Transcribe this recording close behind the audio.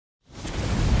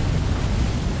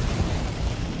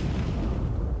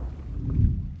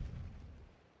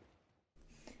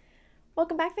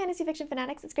Welcome back, Fantasy Fiction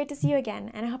Fanatics. It's great to see you again,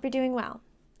 and I hope you're doing well.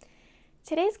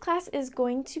 Today's class is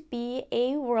going to be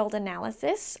a world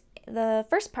analysis, the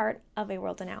first part of a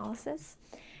world analysis,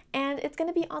 and it's going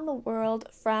to be on the world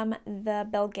from the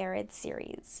Belgariad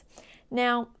series.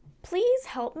 Now, please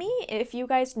help me if you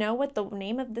guys know what the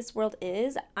name of this world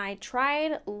is. I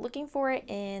tried looking for it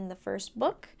in the first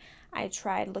book. I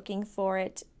tried looking for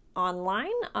it online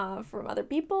from other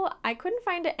people. I couldn't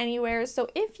find it anywhere, so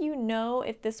if you know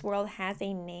if this world has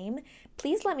a name,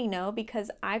 please let me know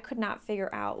because I could not figure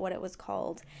out what it was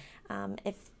called.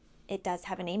 If it does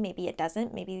have a name, maybe it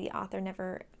doesn't. Maybe the author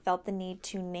never felt the need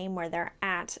to name where they're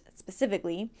at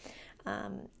specifically.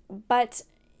 But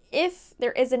if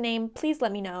there is a name, please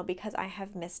let me know because I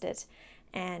have missed it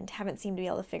and haven't seemed to be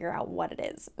able to figure out what it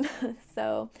is.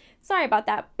 So sorry about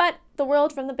that, but the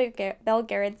world from the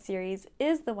Belgariad series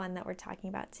is the one that we're talking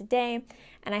about today,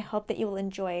 and I hope that you will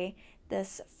enjoy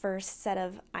this first set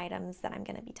of items that I'm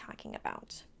going to be talking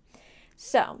about.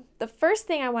 So the first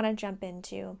thing I want to jump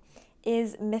into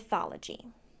is mythology.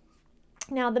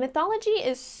 Now, the mythology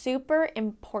is super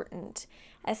important,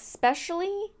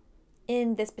 especially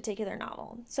in this particular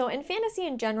novel. So in fantasy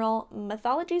in general,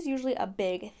 mythology is usually a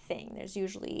big thing. There's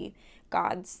usually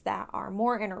gods that are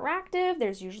more interactive.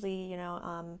 There's usually,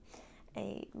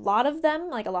 a lot of them,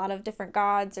 like a lot of different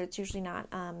gods, or it's usually not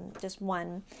just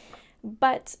one.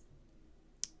 But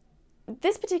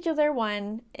this particular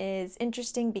one is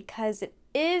interesting because it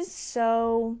is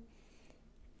so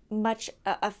much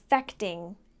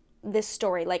affecting this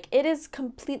story. Like, it is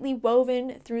completely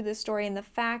woven through the story, and the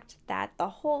fact that the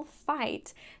whole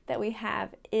fight that we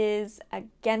have is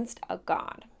against a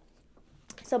god.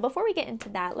 So before we get into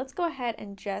that, let's go ahead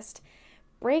and just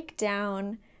break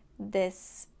down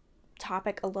this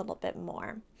topic a little bit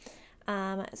more.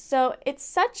 So it's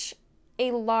such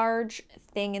a large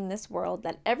thing in this world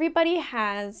that everybody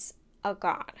has a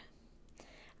god.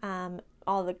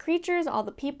 All the creatures, all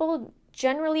the people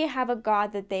generally have a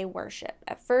god that they worship.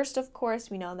 At first, of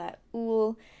course, we know that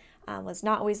Ul was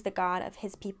not always the god of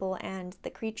his people and the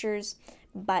creatures,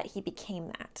 but he became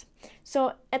that.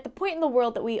 So at the point in the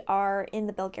world that we are in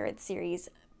the Belgariad series,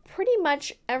 pretty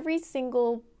much every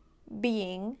single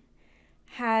being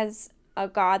has a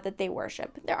god that they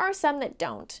worship. There are some that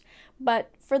don't,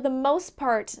 but for the most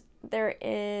part, there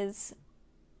is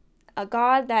a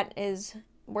god that is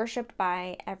worshipped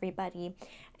by everybody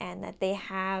and that they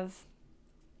have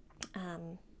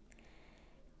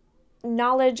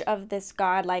knowledge of this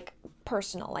god, like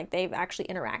personal, like they've actually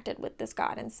interacted with this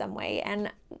god in some way.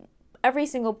 And every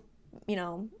single,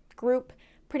 group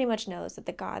pretty much knows that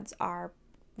the gods are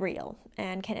real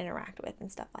and can interact with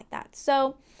and stuff like that.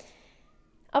 So,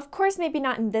 of course, maybe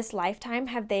not in this lifetime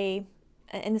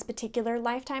in this particular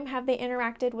lifetime have they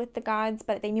interacted with the gods,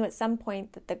 but they knew at some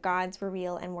point that the gods were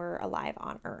real and were alive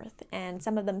on Earth. And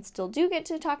some of them still do get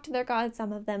to talk to their gods,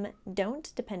 some of them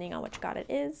don't, depending on which god it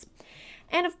is.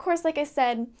 And of course, like I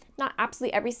said, not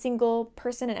absolutely every single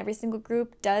person in every single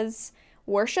group does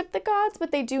worship the gods,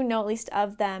 but they do know at least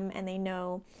of them, and they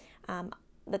know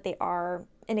that they are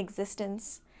in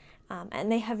existence.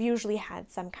 And they have usually had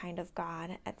some kind of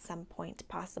god at some point,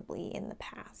 possibly in the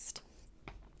past.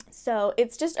 So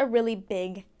it's just a really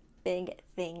big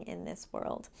thing in this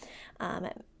world.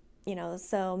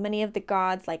 So many of the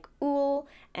gods like Ul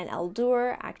and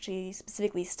Eldur actually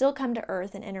specifically still come to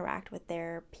Earth and interact with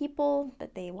their people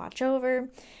that they watch over.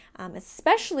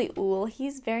 Especially Ul,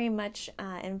 he's very much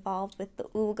involved with the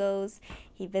Ulgos.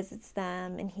 He visits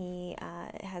them, and he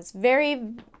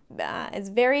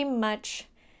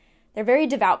they're very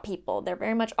devout people. They're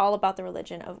very much all about the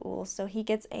religion of Ul, so he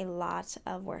gets a lot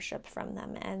of worship from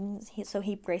them, and so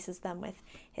he graces them with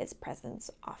his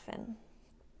presence often.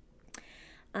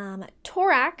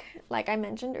 Torak, like I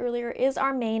mentioned earlier, is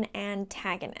our main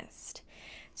antagonist.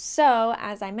 So,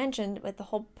 as I mentioned, with the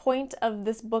whole point of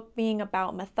this book being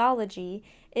about mythology,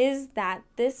 is that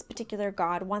this particular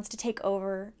god wants to take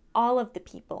over all of the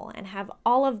people and have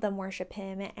all of them worship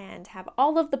him and have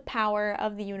all of the power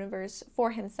of the universe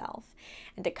for himself,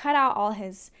 and to cut out all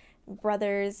his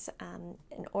brothers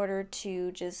in order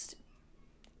to just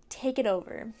take it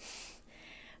over.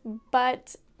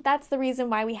 But that's the reason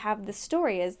why we have this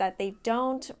story, is that they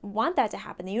don't want that to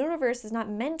happen. The universe is not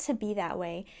meant to be that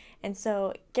way, and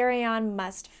so Geryon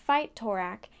must fight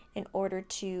Torak in order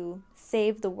to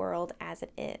save the world as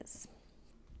it is.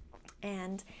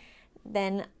 And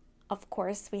then, of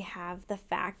course, we have the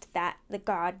fact that the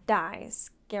god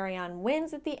dies. Geryon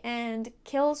wins at the end,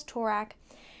 kills Torak,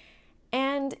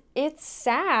 and it's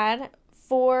sad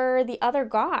for the other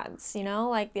gods,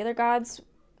 like the other gods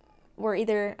were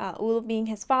either Ul being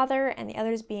his father and the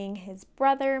others being his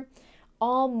brother,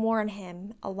 all mourn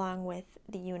him along with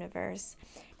the universe.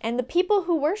 And the people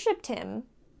who worshipped him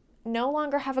no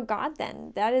longer have a God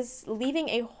then. That is leaving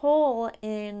a hole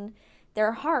in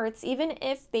their hearts. Even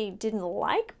if they didn't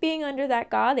like being under that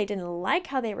God, they didn't like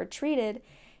how they were treated,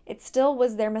 it still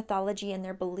was their mythology and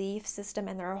their belief system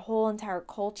and their whole entire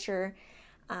culture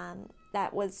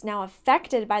that was now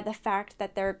affected by the fact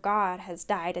that their God has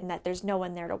died and that there's no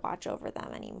one there to watch over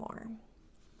them anymore.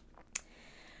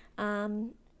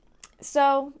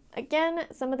 So again,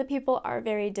 some of the people are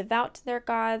very devout to their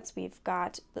gods. We've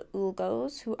got the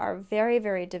Ulgos, who are very,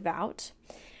 very devout.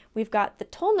 We've got the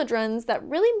Tolnadrons that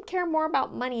really care more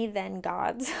about money than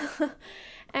gods.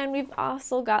 And we've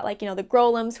also got, like, the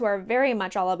Grolums, who are very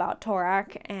much all about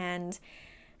Torak. And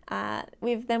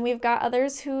we've got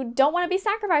others who don't want to be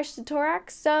sacrificed to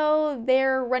Torak, so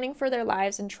they're running for their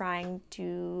lives and trying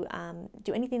to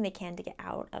do anything they can to get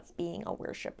out of being a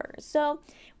worshiper. So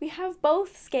we have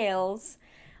both scales.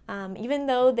 Even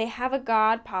though they have a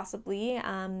god, possibly,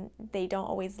 they don't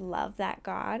always love that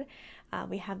god.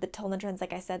 We have the Tolnadrons,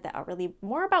 like I said, that are really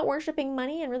more about worshiping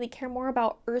money and really care more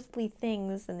about earthly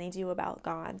things than they do about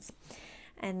gods.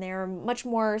 And they're much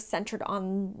more centered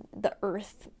on the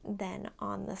earth than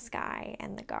on the sky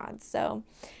and the gods. So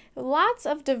lots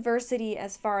of diversity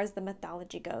as far as the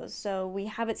mythology goes. So we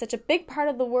have it such a big part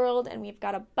of the world, and we've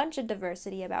got a bunch of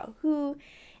diversity about who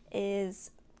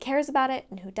cares about it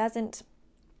and who doesn't.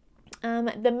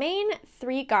 The main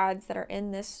three gods that are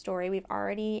in this story we've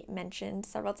already mentioned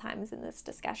several times in this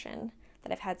discussion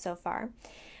that I've had so far.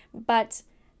 But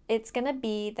it's going to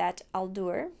be that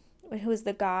Aldur, who is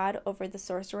the god over the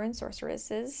sorcerer and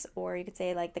sorceresses, or you could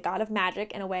say like the god of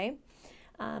magic in a way.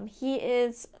 He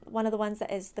is one of the ones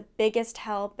that is the biggest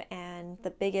help and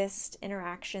the biggest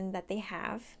interaction that they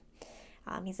have.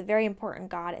 He's a very important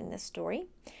god in this story.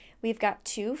 We've got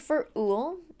two for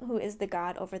Ul, who is the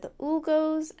god over the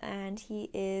Ulgos, and he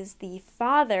is the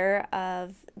father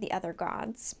of the other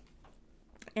gods.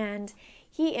 And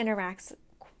he interacts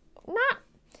not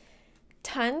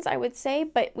tons, I would say,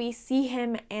 but we see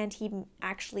him and he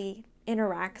actually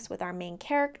interacts with our main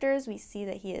characters. We see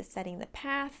that he is setting the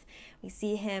path. We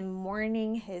see him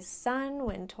mourning his son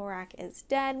when Torak is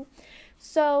dead.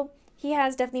 So he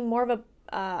has definitely more of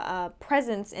a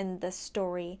presence in the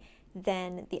story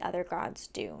than the other gods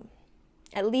do,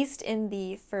 at least in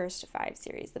the first 5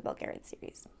 series, the Belgariad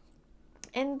series.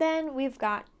 And then we've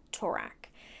got Torak,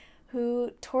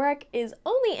 who Torak is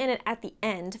only in it at the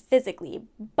end physically,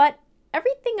 but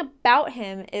everything about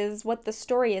him is what the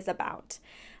story is about.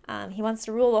 He wants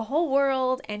to rule the whole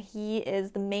world, and he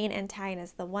is the main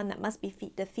antagonist, the one that must be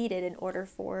defeated in order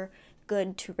for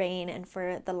good to reign and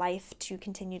for the life to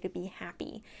continue to be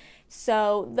happy.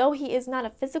 So though he is not a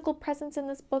physical presence in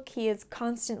this book, he is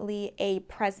constantly a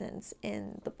presence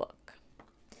in the book.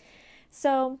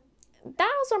 So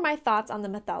those are my thoughts on the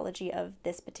mythology of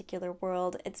this particular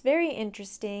world. It's very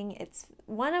interesting. It's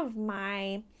one of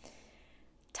my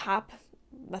top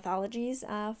mythologies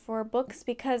for books,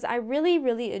 because I really,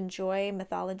 really enjoy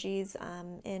mythologies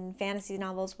in fantasy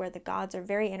novels where the gods are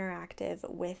very interactive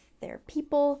with their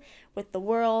people, with the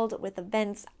world, with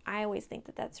events. I always think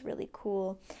that that's really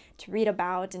cool to read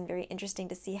about and very interesting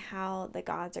to see how the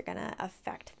gods are going to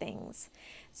affect things.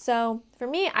 So for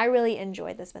me, I really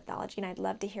enjoy this mythology, and I'd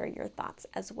love to hear your thoughts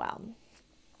as well.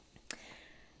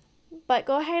 But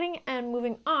go ahead and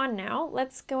moving on now,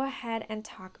 let's go ahead and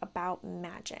talk about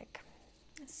magic.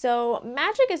 So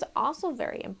magic is also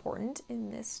very important in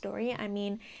this story. I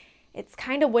mean, it's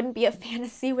kind of wouldn't be a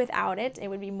fantasy without it. It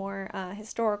would be more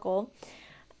historical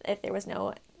if there was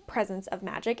no presence of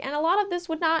magic. And a lot of this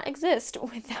would not exist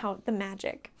without the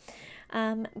magic.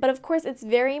 But of course, it's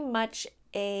very much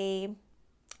a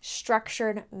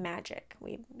structured magic.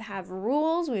 We have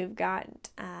rules. We've got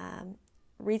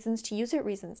reasons to use it,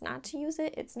 reasons not to use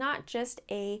it. It's not just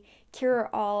a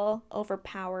cure-all,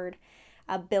 overpowered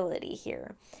ability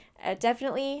here. It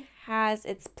definitely has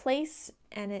its place,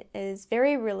 and it is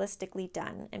very realistically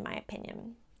done, in my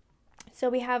opinion. So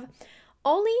we have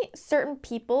only certain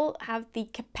people have the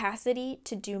capacity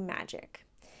to do magic,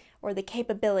 or the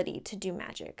capability to do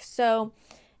magic. So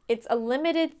it's a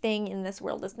limited thing in this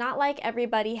world. It's not like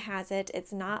everybody has it.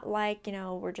 It's not like,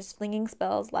 we're just flinging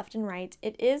spells left and right.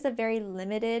 It is a very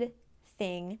limited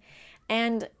thing.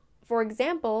 And for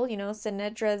example,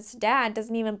 Sinedra's dad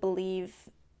doesn't even believe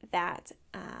that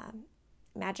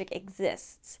magic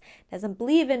exists. Doesn't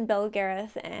believe in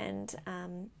Belgariad and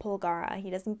Polgara. He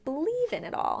doesn't believe in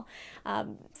it all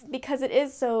because it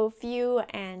is so few,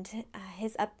 and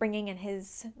his upbringing and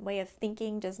his way of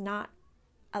thinking does not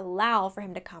allow for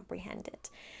him to comprehend it.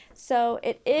 So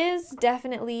it is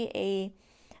definitely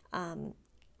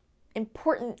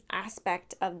important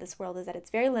aspect of this world is that it's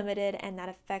very limited, and that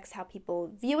affects how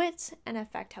people view it and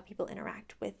affect how people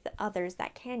interact with others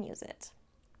that can use it.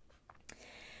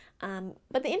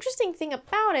 But the interesting thing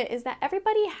about it is that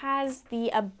everybody has the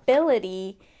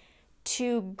ability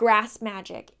to grasp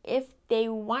magic if they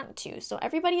want to. So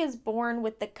everybody is born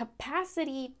with the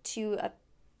capacity to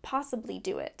possibly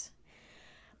do it.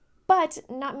 But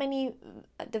not many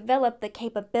develop the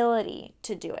capability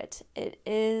to do it. It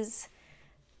is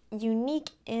unique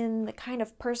in the kind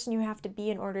of person you have to be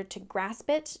in order to grasp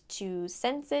it, to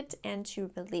sense it, and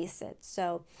to release it.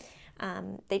 So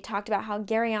they talked about how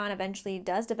Geryon eventually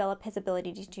does develop his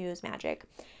ability to use magic.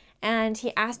 And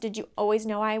he asked, did you always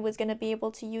know I was going to be able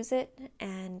to use it?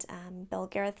 And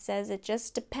Belgariad says it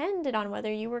just depended on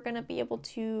whether you were going to be able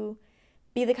to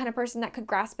be the kind of person that could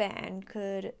grasp it and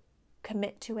could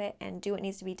commit to it and do what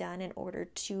needs to be done in order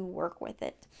to work with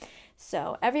it.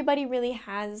 So everybody really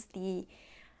has the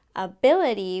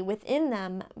ability within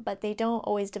them, but they don't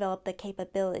always develop the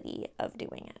capability of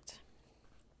doing it.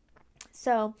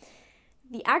 So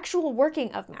the actual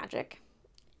working of magic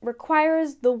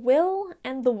requires the will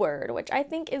and the word, which I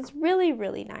think is really,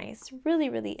 really nice, really,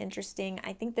 really interesting.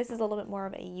 I think this is a little bit more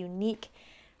of a unique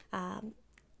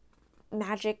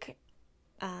magic,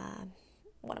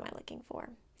 what am I looking for?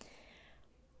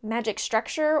 Magic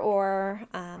structure or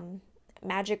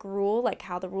magic rule, like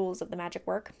how the rules of the magic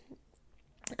work.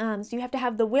 So you have to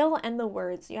have the will and the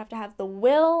words. You have to have the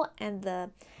will and the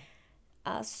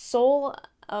soul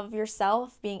of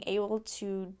yourself being able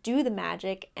to do the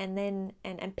magic and then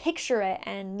and picture it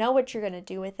and know what you're going to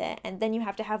do with it. And then you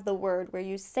have to have the word where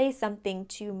you say something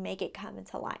to make it come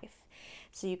into life.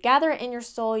 So you gather it in your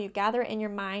soul, you gather it in your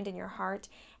mind and your heart,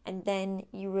 and then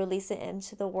you release it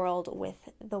into the world with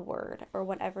the word or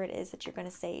whatever it is that you're going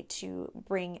to say to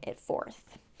bring it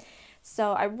forth.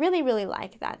 So I really, really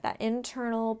like that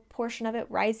internal portion of it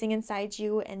rising inside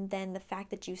you, and then the fact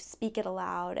that you speak it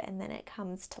aloud and then it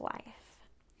comes to life.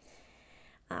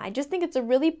 I just think it's a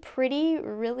really pretty,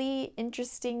 really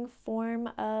interesting form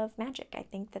of magic. I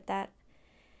think that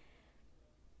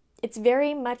it's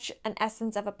very much an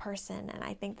essence of a person, and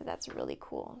I think that that's really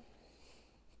cool.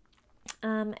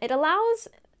 It allows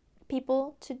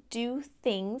people to do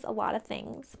things, a lot of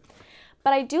things,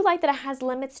 but I do like that it has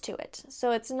limits to it.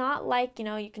 So it's not like,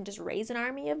 you can just raise an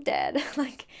army of dead.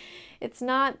 Like, it's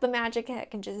not the magic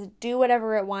that can just do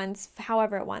whatever it wants,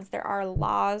 however it wants. There are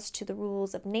laws to the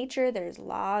rules of nature. There's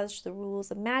laws to the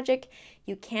rules of magic.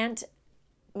 You can't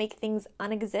make things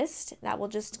unexist. That will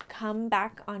just come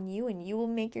back on you, and you will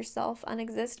make yourself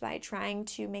unexist by trying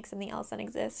to make something else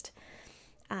unexist.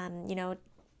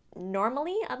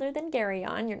 Normally, other than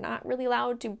Geryon, you're not really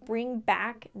allowed to bring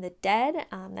back the dead.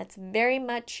 That's very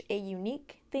much a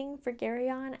unique thing for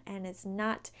Geryon, and it's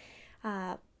not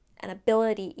an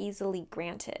ability easily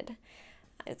granted.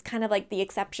 It's kind of like the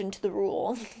exception to the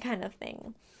rule kind of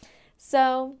thing.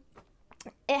 So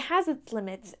it has its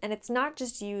limits, and it's not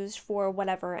just used for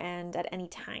whatever and at any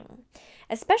time,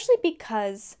 especially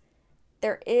because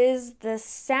there is the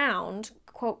sound,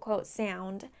 quote, quote,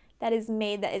 sound, that is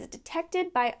made that is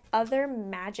detected by other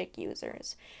magic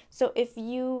users. So if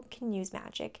you can use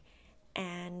magic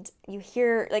and you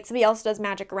hear, like, somebody else does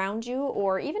magic around you,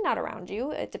 or even not around you,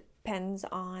 it depends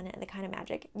on the kind of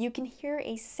magic, you can hear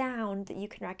a sound that you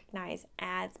can recognize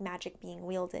as magic being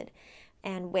wielded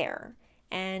and where,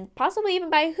 and possibly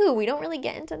even by who. We don't really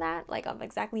get into that, like, of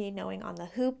exactly knowing on the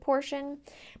who portion,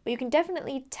 but you can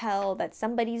definitely tell that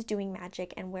somebody's doing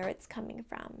magic and where it's coming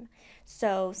from.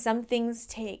 So some things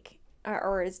take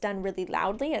or is done really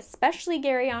loudly, especially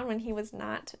Geryon when he was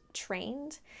not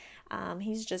trained.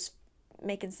 He's just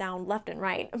making sound left and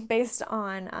right based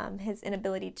on his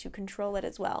inability to control it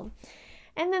as well.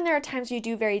 And then there are times you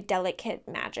do very delicate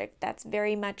magic that's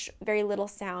very little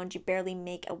sound. You barely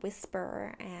make a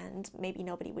whisper, and maybe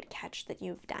nobody would catch that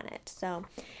you've done it. So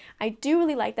I do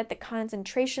really like that, the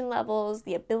concentration levels,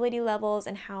 the ability levels,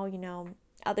 and how,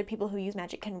 other people who use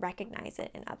magic can recognize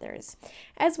it in others,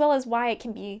 as well as why it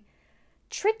can be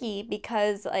tricky,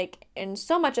 because, like, in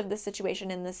so much of the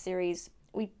situation in this series,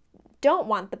 we don't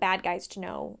want the bad guys to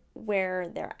know where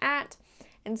they're at,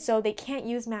 and so they can't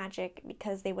use magic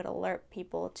because they would alert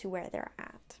people to where they're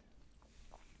at.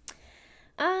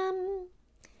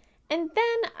 And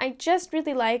then I just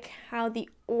really like how the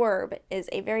orb is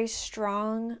a very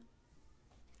strong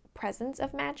presence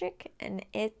of magic, and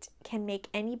it can make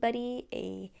anybody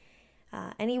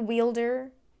any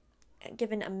wielder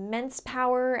given immense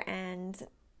power, and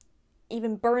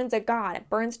even burns a god. It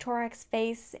burns Torak's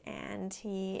face, and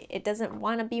it doesn't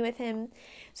want to be with him.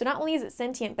 So not only is it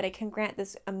sentient, but it can grant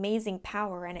this amazing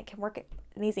power, and it can work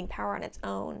amazing power on its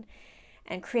own.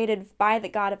 and created by the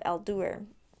god of Eldur.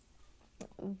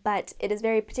 But it is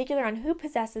very particular on who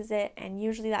possesses it, and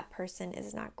usually that person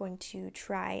is not going to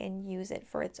try and use it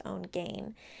for its own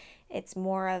gain. It's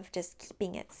more of just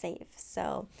keeping it safe.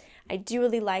 So I do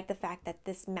really like the fact that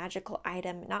this magical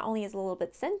item not only is a little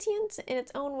bit sentient in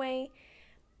its own way,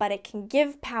 but it can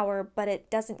give power, but it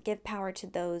doesn't give power to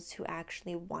those who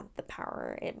actually want the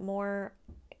power. It more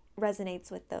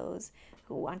resonates with those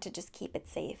who want to just keep it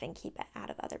safe and keep it out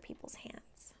of other people's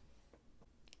hands.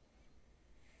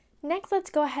 Next, let's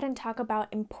go ahead and talk about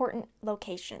important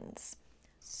locations.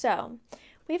 So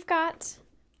I've got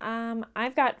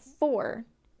 4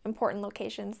 important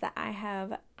locations that I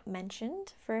have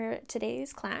mentioned for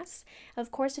today's class. Of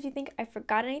course, if you think I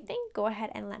forgot anything, go ahead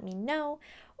and let me know.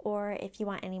 Or if you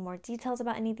want any more details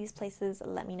about any of these places,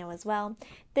 let me know as well.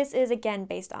 This is again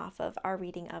based off of our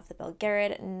reading of the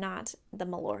Belgariad, not the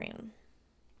Malorian.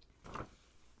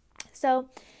 So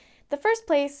the first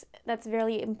place that's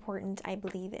very important, I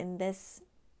believe, in this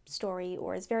story,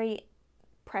 or is very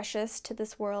precious to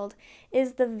this world,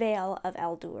 is the Vale of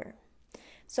Eldur.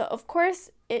 So, of course,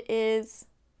 it is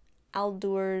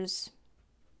Eldur's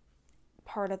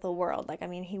part of the world.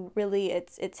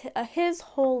 It's his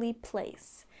holy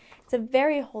place. It's a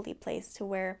very holy place to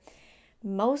where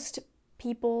most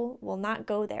people will not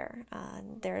go there.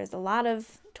 There's a lot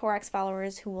of Torax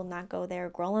followers who will not go there.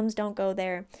 Grolems don't go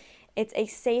there. It's a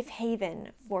safe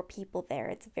haven for people there.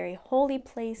 It's a very holy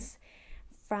place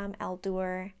from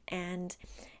Eldur, and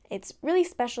it's really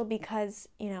special because,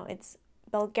 it's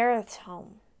Belgariad's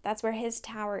home. That's where his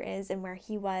tower is and where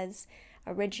he was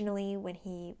originally when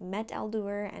he met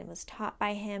Eldur and was taught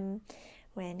by him,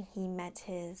 when he met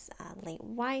his late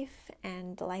wife,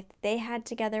 and the life that they had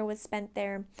together was spent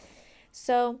there.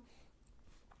 So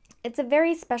it's a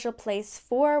very special place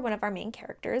for one of our main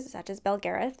characters, such as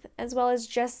Belgariad, as well as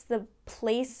just the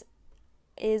place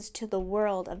is to the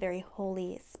world a very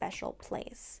holy, special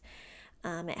place.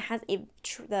 It has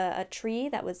a tree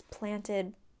that was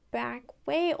planted back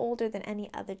way older than any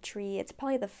other tree. It's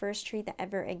probably the first tree that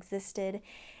ever existed,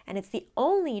 and it's the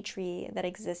only tree that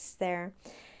exists there.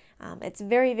 It's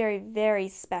very, very, very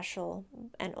special,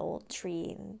 an old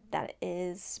tree that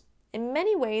is, in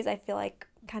many ways, I feel like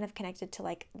kind of connected to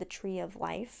like the tree of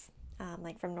life,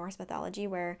 like from Norse mythology,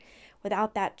 where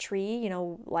without that tree,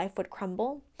 life would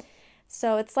crumble.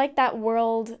 So it's like that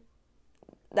world,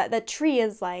 that tree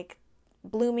is like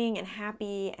blooming and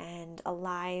happy and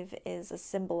alive, is a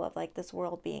symbol of like this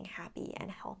world being happy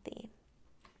and healthy.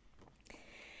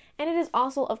 And it is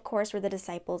also, of course, where the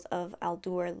disciples of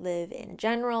Eldur live in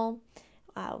general.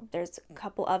 There's a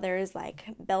couple others like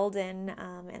Belden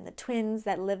and the twins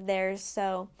that live there.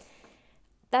 So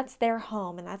that's their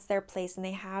home and that's their place, and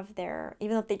they have even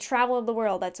though they travel the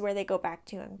world, that's where they go back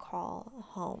to and call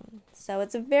home. So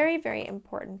it's a very, very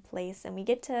important place, and we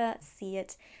get to see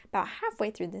it about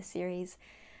halfway through the series.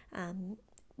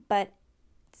 But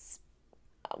it's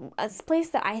a place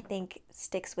that I think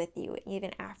sticks with you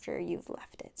even after you've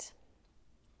left it.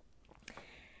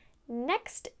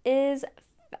 Next is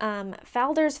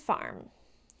Faldur's Farm.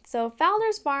 So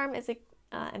Faldur's Farm is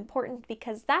important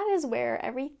because that is where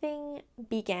everything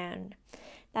began.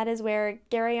 That is where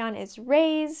Geryon is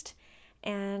raised,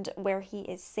 and where he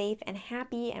is safe and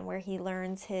happy, and where he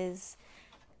learns his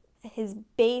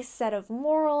base set of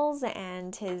morals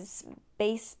and his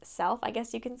base self, I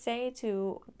guess you can say,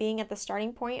 to being at the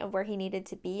starting point of where he needed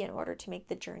to be in order to make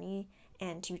the journey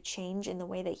and to change in the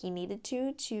way that he needed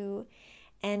to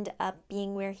end up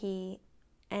being where he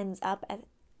ends up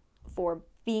for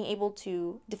being able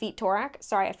to defeat Torak.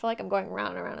 Sorry, I feel like I'm going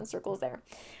round and round in circles there.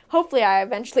 Hopefully I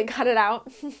eventually cut it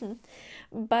out.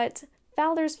 But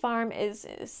Faldur's Farm is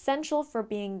essential for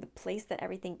being the place that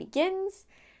everything begins,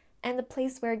 and the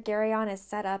place where Geryon is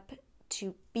set up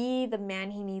to be the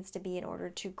man he needs to be in order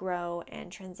to grow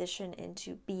and transition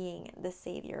into being the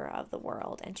savior of the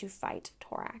world and to fight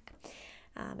Torak.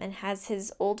 And has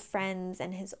his old friends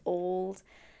and his old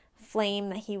flame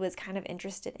that he was kind of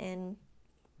interested in,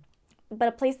 but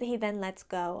a place that he then lets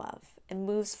go of and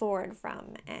moves forward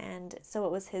from. And so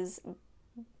it was his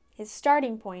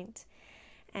starting point,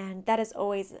 and that is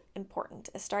always important.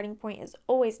 A starting point is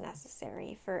always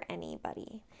necessary for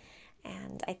anybody.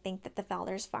 And I think that the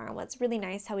Faldur's Farm was really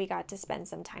nice how we got to spend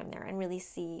some time there and really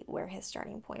see where his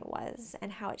starting point was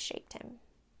and how it shaped him.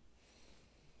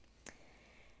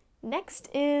 Next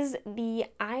is the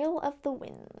Isle of the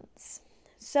Winds.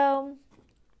 So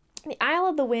the Isle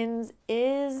of the Winds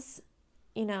is,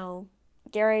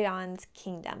 Geryon's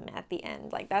kingdom at the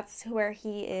end. Like, that's where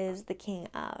he is the king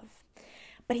of.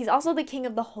 But he's also the king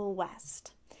of the whole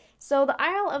West. So the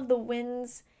Isle of the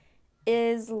Winds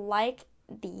is like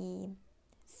the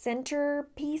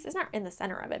centerpiece. It's not in the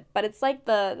center of it, but it's like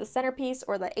the centerpiece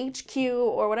or the HQ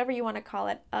or whatever you want to call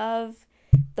it of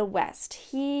the West.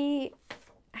 He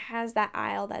has that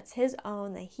isle that's his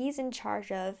own, that he's in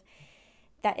charge of,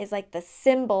 that is like the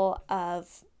symbol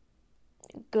of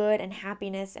good and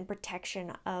happiness and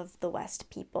protection of the West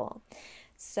people.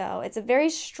 So it's a very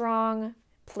strong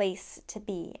place to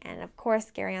be. And of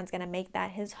course, Gerion's going to make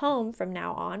that his home from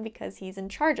now on because he's in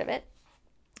charge of it.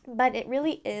 But it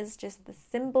really is just the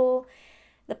symbol,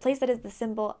 the place that is the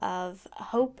symbol of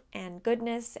hope and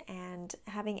goodness and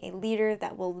having a leader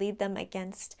that will lead them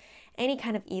against any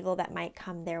kind of evil that might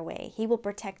come their way. He will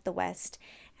protect the West,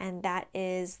 and that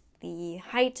is the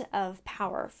height of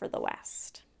power for the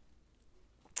West.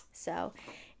 So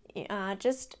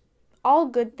just all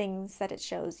good things that it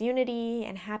shows: unity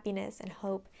and happiness and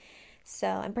hope,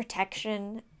 and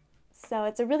protection. So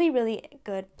it's a really, really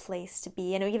good place to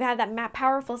be. And we have that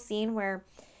powerful scene where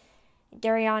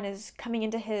Gerion is coming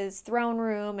into his throne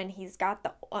room, and he's got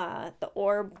the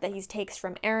orb that he takes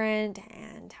from Erend,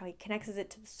 and how he connects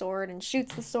it to the sword and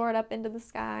shoots the sword up into the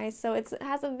sky. So it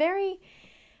has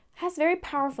very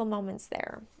powerful moments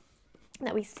there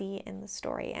that we see in the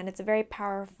story, and it's a very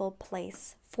powerful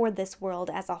place for this world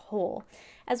as a whole,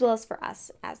 as well as for us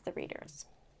as the readers.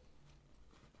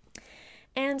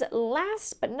 And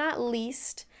last but not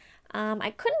least,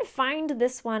 I couldn't find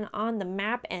this one on the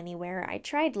map anywhere. I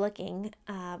tried looking,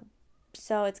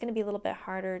 so it's going to be a little bit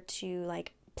harder to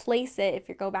place it if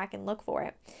you go back and look for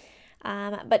it.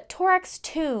 But Torak's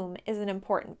tomb is an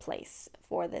important place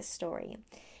for this story.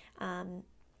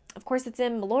 Of course, it's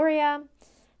in Meloria.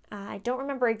 I don't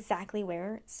remember exactly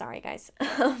where. Sorry, guys.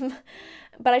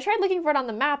 But I tried looking for it on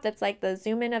the map that's like the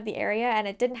zoom in of the area, and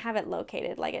it didn't have it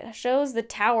located. Like, it shows the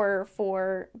tower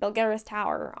for Belgariad's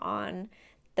tower on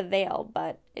the Vale,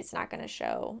 but it's not going to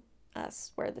show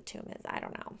us where the tomb is. I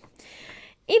don't know.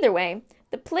 Either way,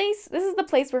 this is the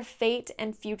place where fate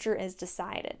and future is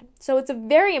decided. So it's a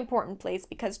very important place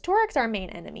because Torak's our main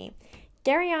enemy.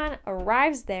 Gerion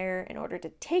arrives there in order to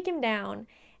take him down,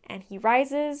 and he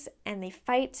rises, and they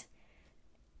fight,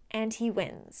 and he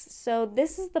wins. So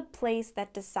this is the place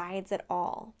that decides it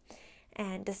all,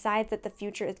 and decides that the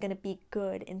future is going to be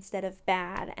good instead of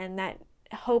bad, and that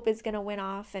hope is going to win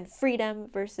off, and freedom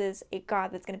versus a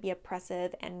god that's going to be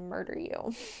oppressive and murder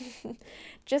you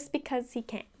just because he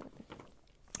can.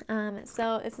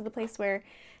 So this is the place where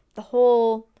the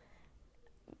whole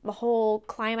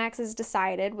climax is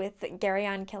decided with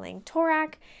Gerion killing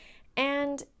Torak,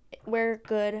 and where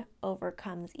good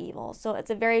overcomes evil. So it's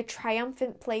a very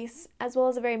triumphant place as well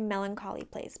as a very melancholy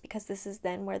place, because this is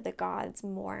then where the gods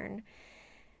mourn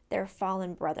their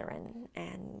fallen brethren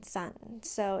and son.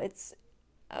 So it's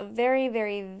a very,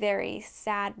 very, very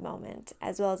sad moment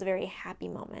as well as a very happy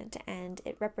moment, and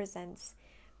it represents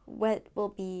what will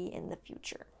be in the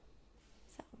future.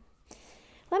 So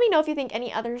let me know if you think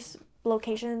any other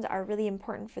locations are really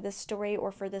important for this story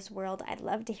or for this world. I'd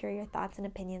love to hear your thoughts and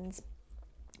opinions.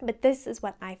 But this is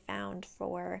what I found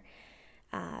were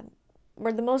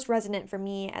the most resonant for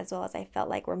me, as well as I felt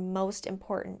like were most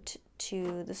important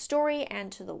to the story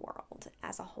and to the world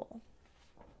as a whole.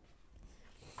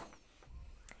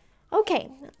 Okay,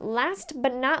 last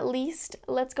but not least,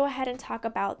 let's go ahead and talk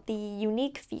about the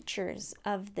unique features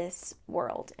of this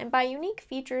world. And by unique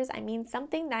features, I mean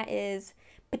something that is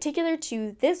particular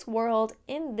to this world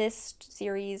in this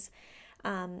series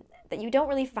that you don't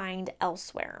really find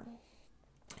elsewhere.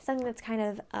 Something that's kind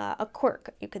of a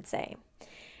quirk, you could say.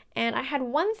 And I had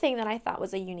one thing that I thought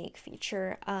was a unique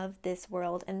feature of this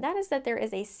world, and that is that there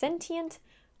is a sentient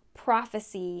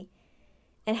prophecy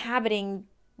inhabiting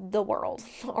the world,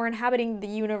 or inhabiting the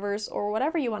universe, or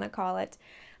whatever you want to call it,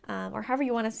 or however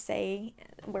you want to say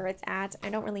where it's at.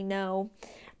 I don't really know.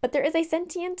 But there is a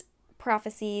sentient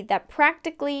prophecy that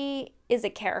practically is a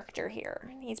character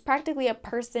here. He's practically a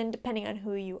person, depending on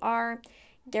who you are.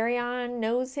 Gerion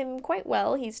knows him quite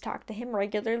well. He's talked to him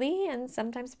regularly, and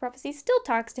sometimes the prophecy still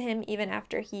talks to him even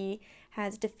after he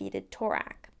has defeated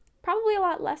Torak. Probably a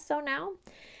lot less so now,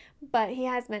 but he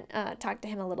has talked to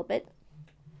him a little bit.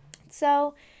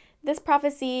 So this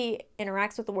prophecy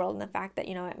interacts with the world in the fact that,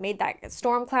 it made that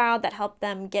storm cloud that helped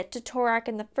them get to Torak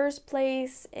in the first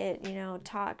place. It,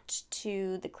 talked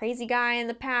to the crazy guy in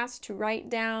the past to write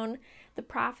down the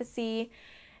prophecy,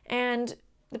 and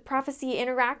the prophecy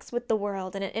interacts with the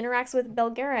world, and it interacts with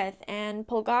Belgariad and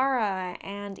Polgara,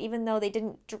 and even though the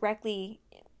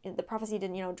prophecy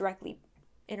didn't, directly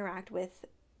interact with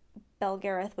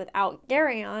Belgariad without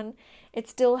Gerion, it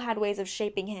still had ways of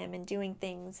shaping him and doing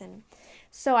things. And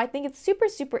so I think it's super,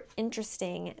 super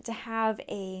interesting to have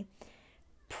a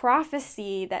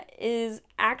prophecy that is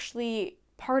actually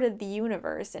part of the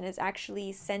universe and is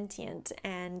actually sentient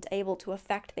and able to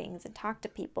affect things and talk to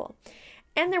people.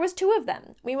 And there was 2 of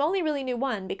them. We only really knew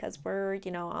one because we're,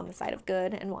 on the side of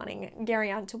good and wanting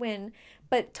Garyon to win.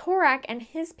 But Torak and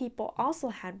his people also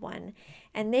had one.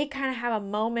 And they kind of have a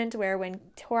moment where when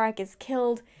Torak is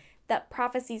killed, that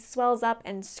prophecy swells up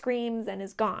and screams and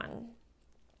is gone.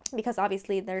 Because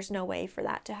obviously there's no way for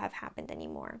that to have happened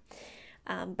anymore.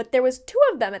 But there was 2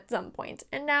 of them at some point,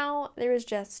 and now there is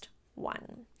just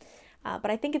one. But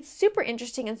I think it's super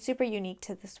interesting and super unique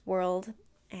to this world,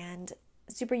 and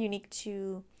super unique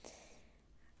to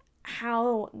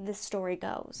how this story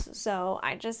goes. So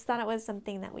I just thought it was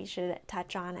something that we should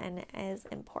touch on and is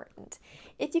important.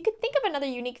 If you could think of another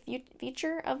unique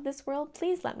feature of this world,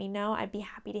 please let me know. I'd be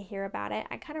happy to hear about it.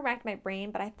 I kind of racked my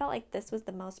brain, but I felt like this was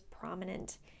the most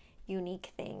prominent,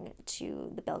 unique thing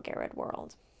to the Belgariad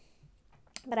world.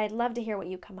 But I'd love to hear what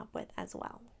you come up with as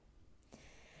well.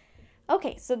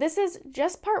 Okay, so this is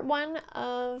just part 1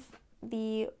 of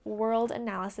the world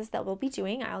analysis that we'll be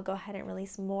doing. I'll go ahead and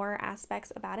release more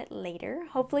aspects about it later.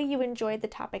 Hopefully you enjoyed the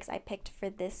topics I picked for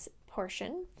this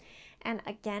portion. And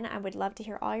again, I would love to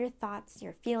hear all your thoughts,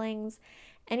 your feelings,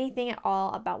 anything at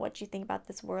all about what you think about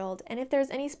this world. And if there's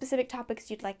any specific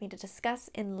topics you'd like me to discuss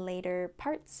in later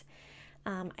parts.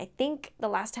 I think the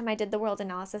last time I did the world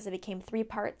analysis, it became 3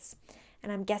 parts.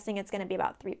 And I'm guessing it's going to be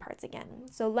about 3 parts again.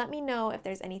 So let me know if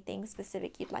there's anything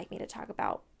specific you'd like me to talk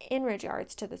about in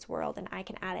regards to this world, and I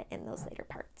can add it in those later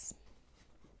parts.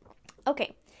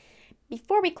 Okay,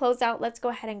 before we close out, let's go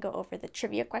ahead and go over the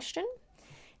trivia question.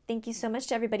 Thank you so much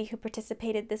to everybody who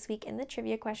participated this week in the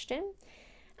trivia question.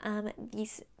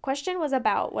 This question was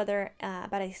about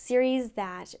about a series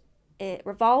that it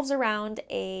revolves around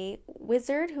a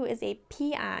wizard who is a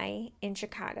PI in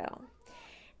Chicago.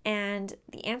 And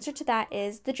the answer to that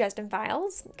is the Dresden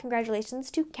Files. Congratulations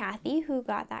to Kathy, who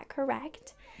got that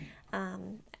correct.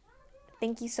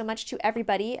 Thank you so much to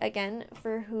everybody, again,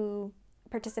 for who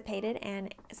participated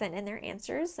and sent in their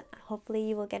answers. Hopefully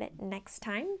you will get it next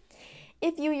time.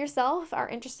 If you yourself are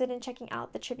interested in checking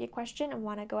out the trivia question and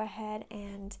want to go ahead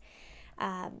and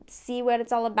see what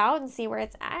it's all about and see where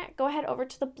it's at, go ahead over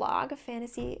to the blog,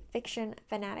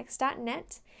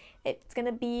 fantasyfictionfanatics.net. It's going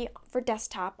to be for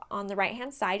desktop on the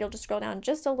right-hand side. You'll just scroll down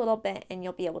just a little bit and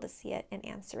you'll be able to see it and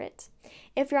answer it.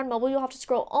 If you're on mobile, you'll have to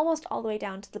scroll almost all the way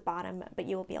down to the bottom, but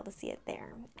you will be able to see it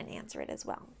there and answer it as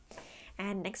well.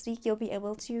 And next week, you'll be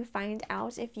able to find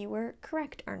out if you were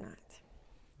correct or not.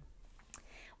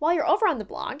 While you're over on the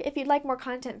blog, if you'd like more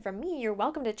content from me, you're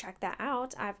welcome to check that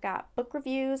out. I've got book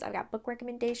reviews, I've got book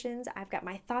recommendations, I've got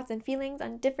my thoughts and feelings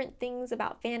on different things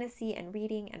about fantasy and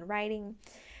reading and writing.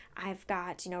 I've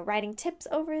got, writing tips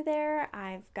over there.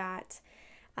 I've got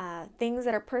things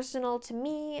that are personal to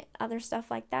me, other stuff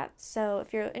like that. So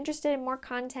if you're interested in more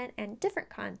content and different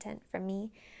content from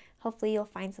me, hopefully you'll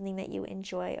find something that you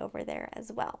enjoy over there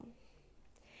as well.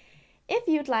 If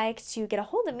you'd like to get a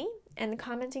hold of me, and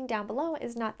commenting down below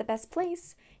is not the best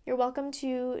place, you're welcome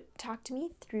to talk to me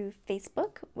through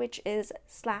Facebook, which is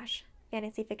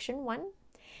 /fantasyfiction1.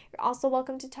 You're also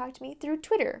welcome to talk to me through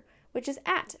Twitter, which is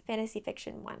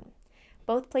 @fantasyfiction1.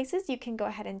 Both places you can go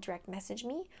ahead and direct message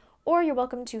me, or you're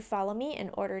welcome to follow me in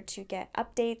order to get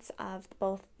updates of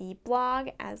both the blog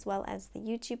as well as the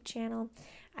YouTube channel.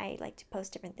 I like to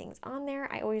post different things on there.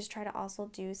 I always try to also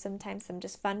do sometimes some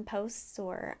just fun posts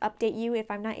or update you if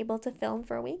I'm not able to film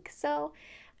for a week. So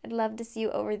I'd love to see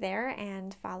you over there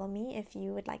and follow me if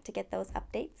you would like to get those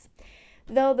updates.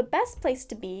 Though the best place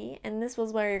to be, and this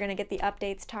was where you're going to get the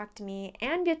updates, talk to me,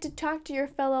 and get to talk to your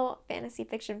fellow fantasy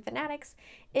fiction fanatics,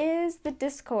 is the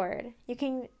Discord. You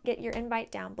can get your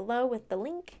invite down below with the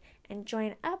link and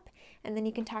join up, and then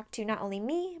you can talk to not only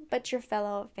me, but your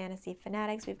fellow fantasy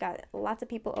fanatics. We've got lots of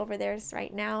people over there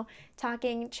right now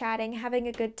talking, chatting, having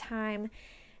a good time,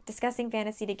 discussing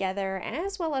fantasy together, and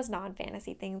as well as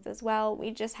non-fantasy things as well.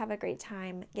 We just have a great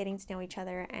time getting to know each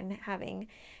other and having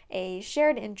a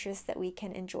shared interest that we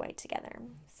can enjoy together.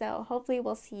 So hopefully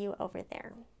we'll see you over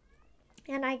there.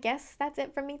 And I guess that's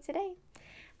it from me today.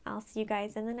 I'll see you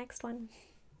guys in the next one.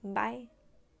 Bye.